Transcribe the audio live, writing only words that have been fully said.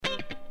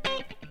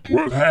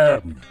What's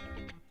happening?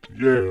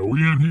 Yeah,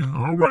 we in here.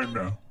 All right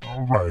now.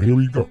 All right, here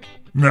we go.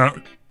 Now,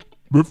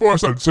 before I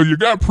start, so you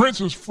got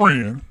Prince's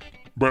friend,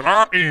 but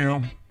I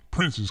am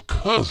Prince's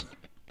cousin.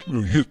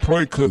 His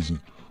play cousin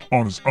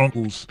on his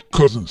uncle's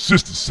cousin's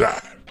sister's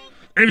side.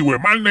 Anyway,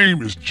 my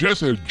name is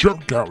Jesse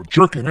Jerkout,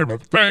 jerking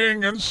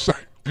everything in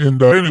sight.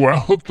 And anyway, I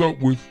hooked up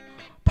with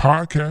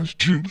Podcast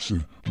Juice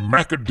and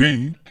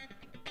Macadine.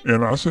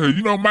 And I said,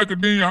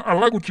 Macadine, I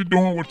like what you're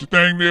doing with the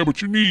thing there,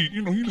 but you need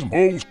some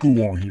old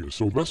school on here.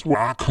 So that's where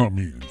I come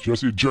in,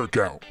 Jesse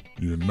Jerkout,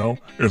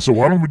 And so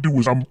what I'm going to do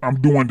is I'm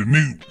doing the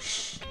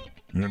news,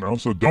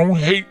 So don't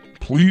hate,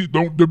 please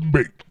don't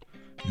debate.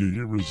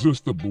 You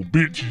irresistible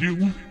bitch,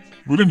 you.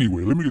 But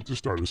anyway, let me get this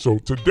started. So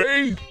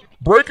today,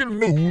 breaking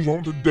news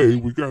on today,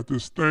 we got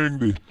this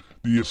thing,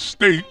 the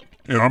estate,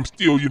 and I'm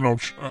still, I'm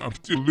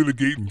still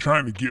litigating,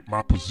 trying to get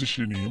my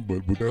position in,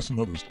 but that's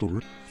another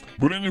story.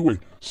 But anyway,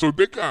 so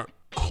they got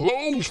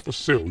clothes for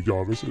sale,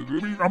 y'all.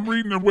 I'm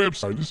reading their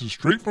website. This is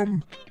straight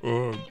from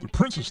the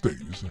Prince estate.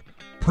 It's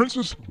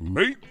Princess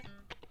Late.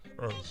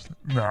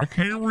 Now I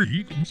can't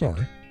read. I'm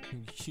sorry.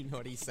 You know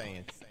what he's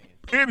saying.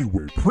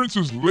 Anyway,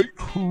 Prince's late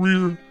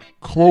career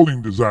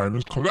clothing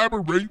designers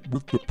collaborate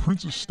with the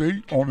Prince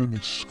estate on an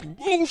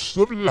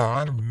exclusive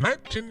line of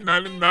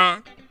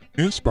 1999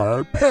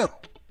 inspired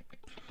apparel.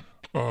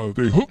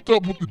 They hooked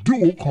up with the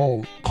duo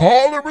called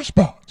Call and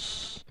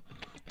Response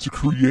to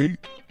create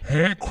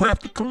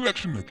handcrafted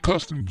collection of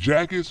custom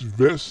jackets,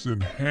 vests,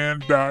 and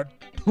hand-dyed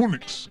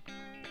tunics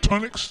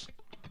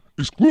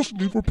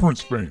exclusively for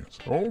Prince fans.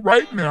 All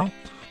right now,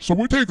 so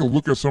we take a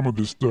look at some of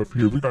this stuff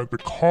here. We got the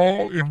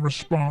Call and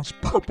Response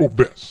purple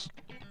vest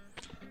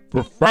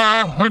for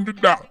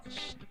 $500.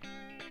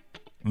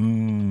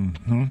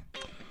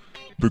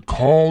 The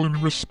Call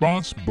and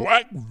Response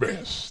black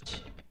vest.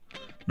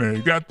 Now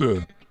you got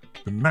the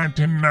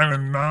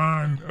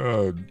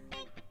 1999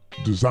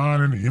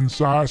 design in the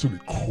inside, so they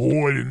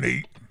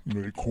coordinate.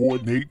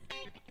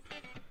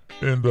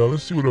 And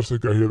let's see what else they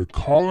got here. The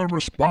Call and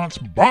Response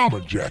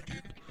bomber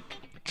jacket,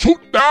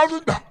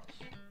 $2,000.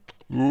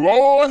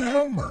 Lord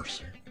have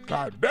mercy.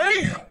 God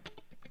damn.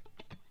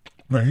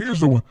 Now here's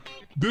the one.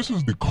 This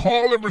is the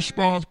Call and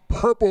Response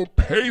purple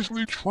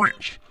paisley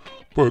trench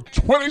for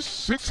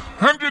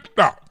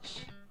 $2,600.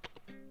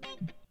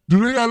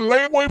 Do they got a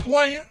layaway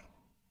plan?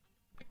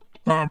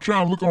 I'm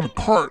trying to look on the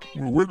cart.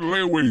 Where's the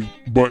layaway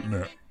button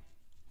at?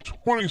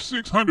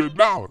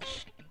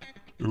 $2,600.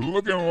 You're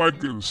looking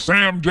like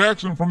Sam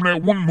Jackson from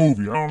that one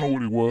movie. I don't know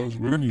what he was,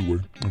 but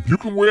anyway, if you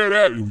can wear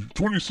that, it was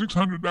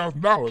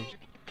 $2,600.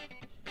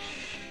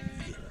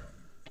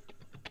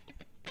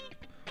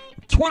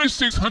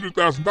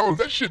 $2,600.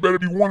 That shit better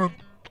be one of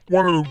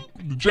the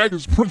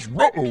jackets Prince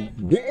wore.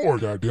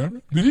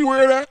 Goddammit. Did he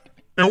wear that?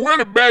 And where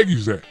the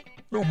baggies at?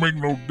 Don't make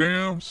no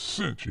damn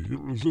sense. You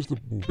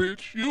irresistible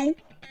bitch, you.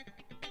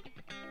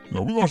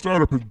 Now we're gonna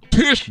start a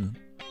petition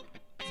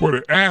for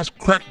the ass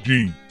crack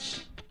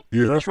jeans.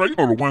 Yeah, that's right.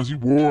 The ones he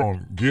wore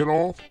on Get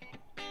Off.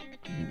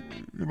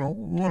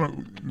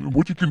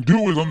 What you can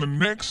do is on the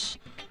next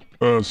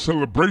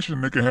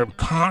celebration, they can have a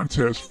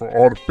contest for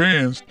all the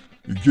fans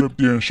to get up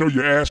there and show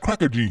your ass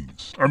cracker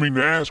jeans. I mean,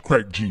 the ass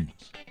crack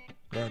jeans.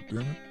 God damn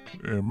it.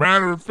 And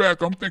matter of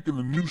fact, I'm thinking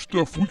the new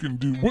stuff we can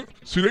do.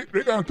 See,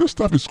 they got this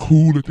stuff is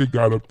cool that they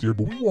got up there,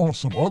 but we want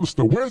some other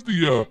stuff. Where's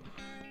the,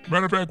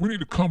 matter of fact, we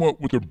need to come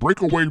up with a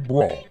breakaway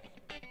brawl.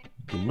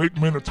 The Lake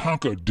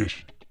Minnetonka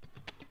edition.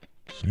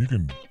 So you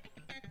can,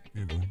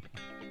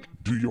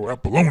 do your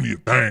Apollonia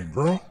thing,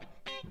 girl.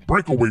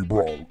 Breakaway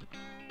brawl.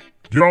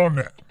 Get on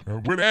that.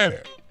 Where that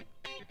at?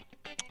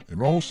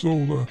 And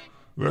also,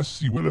 let's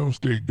see what else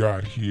they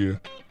got here.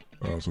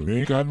 So they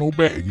ain't got no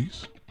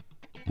baggies.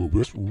 But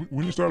we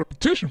need to start a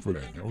petition for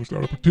that. Now we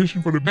start a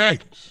petition for the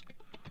baggies.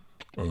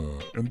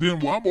 And then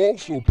I'm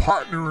also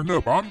partnering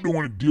up. I'm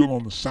doing a deal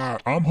on the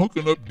side. I'm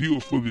hooking up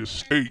deals for the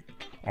estate.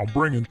 I'm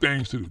bringing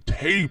things to the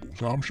table.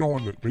 So I'm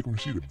showing that they can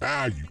see the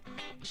value.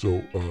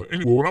 So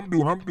anyway, what I'm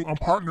doing, I'm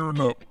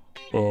partnering up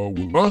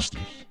with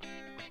Lusters.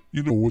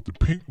 With the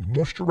pink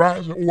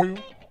moisturizer oil.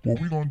 Well,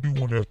 we're going to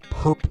do one that's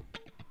purple.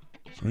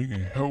 So he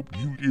can help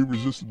you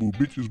irresistible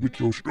bitches with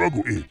your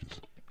struggle edges.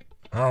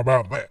 How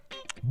about that?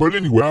 But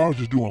anyway, I was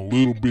just doing a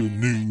little bit of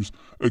news.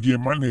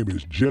 Again, my name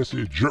is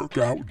Jesse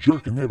Jerkout,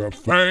 jerking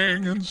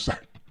everything in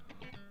sight.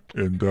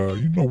 And,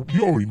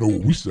 you already know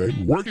what we say.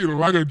 Work it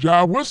like a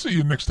job. We'll see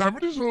you next time.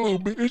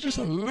 It's just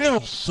a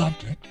little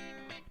something.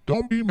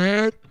 Don't be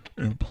mad,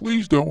 and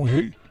please don't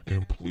hate,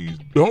 and please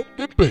don't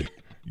debate.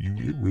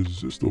 You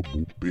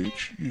irresistible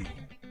bitch, you.